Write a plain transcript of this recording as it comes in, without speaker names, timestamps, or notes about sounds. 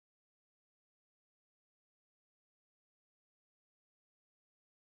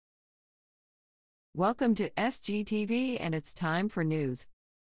Welcome to SGTV, and it's time for news.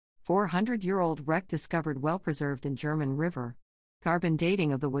 400-year-old wreck discovered well-preserved in German River. Carbon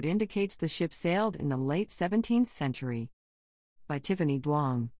dating of the wood indicates the ship sailed in the late 17th century. By Tiffany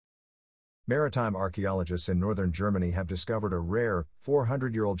Duong. Maritime archaeologists in northern Germany have discovered a rare,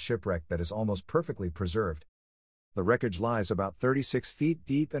 400-year-old shipwreck that is almost perfectly preserved. The wreckage lies about 36 feet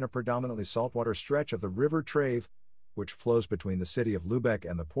deep in a predominantly saltwater stretch of the river Trave, which flows between the city of Lübeck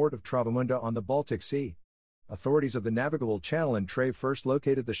and the port of Travemünde on the Baltic Sea. Authorities of the navigable channel in Trave first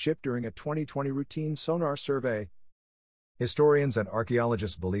located the ship during a 2020 routine sonar survey. Historians and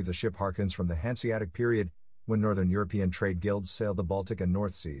archaeologists believe the ship harkens from the Hanseatic period, when northern European trade guilds sailed the Baltic and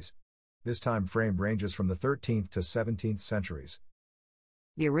North seas. This time frame ranges from the 13th to 17th centuries.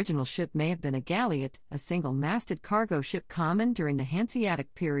 The original ship may have been a galliot, a single-masted cargo ship common during the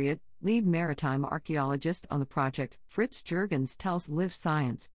Hanseatic period. Lead maritime archaeologist on the project, Fritz Jürgens, tells Live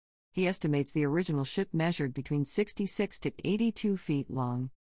Science. He estimates the original ship measured between 66 to 82 feet long.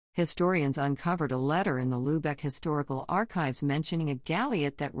 Historians uncovered a letter in the Lübeck Historical Archives mentioning a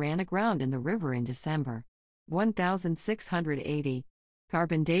galliot that ran aground in the river in December 1680.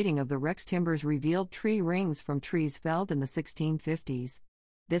 Carbon dating of the wreck's timbers revealed tree rings from trees felled in the 1650s.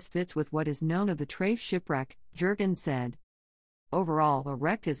 This fits with what is known of the Trave shipwreck, Jürgens said. Overall, the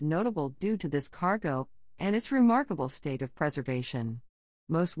wreck is notable due to this cargo and its remarkable state of preservation.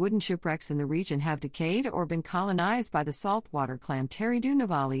 Most wooden shipwrecks in the region have decayed or been colonized by the saltwater clam Pteridus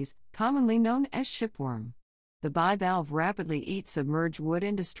nivalis, commonly known as shipworm. The bivalve rapidly eats submerged wood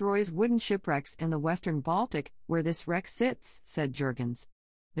and destroys wooden shipwrecks in the western Baltic, where this wreck sits, said Jürgens.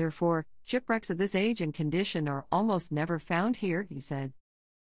 Therefore, shipwrecks of this age and condition are almost never found here, he said.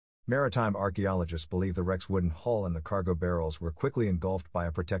 Maritime archaeologists believe the wreck's wooden hull and the cargo barrels were quickly engulfed by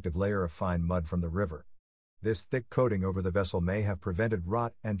a protective layer of fine mud from the river. This thick coating over the vessel may have prevented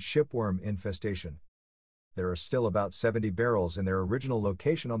rot and shipworm infestation. There are still about 70 barrels in their original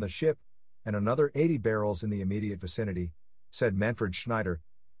location on the ship, and another 80 barrels in the immediate vicinity, said Manfred Schneider,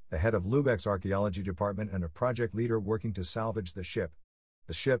 the head of Lübeck's archaeology department and a project leader working to salvage the ship.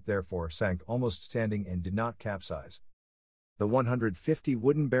 The ship therefore sank almost standing and did not capsize. The 150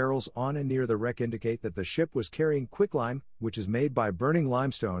 wooden barrels on and near the wreck indicate that the ship was carrying quicklime, which is made by burning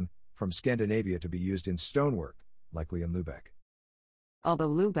limestone, from Scandinavia to be used in stonework, likely in Lübeck. Although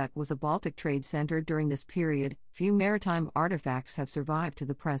Lübeck was a Baltic trade center during this period, few maritime artifacts have survived to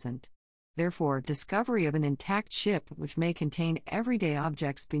the present. Therefore, discovery of an intact ship, which may contain everyday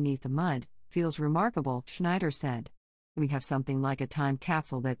objects beneath the mud, feels remarkable, Schneider said. We have something like a time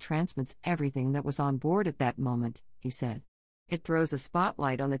capsule that transmits everything that was on board at that moment, he said. It throws a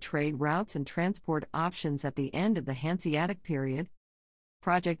spotlight on the trade routes and transport options at the end of the Hanseatic period.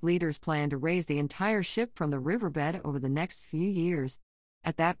 Project leaders plan to raise the entire ship from the riverbed over the next few years.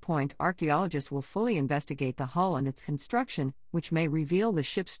 At that point, archaeologists will fully investigate the hull and its construction, which may reveal the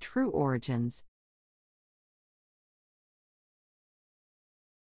ship's true origins.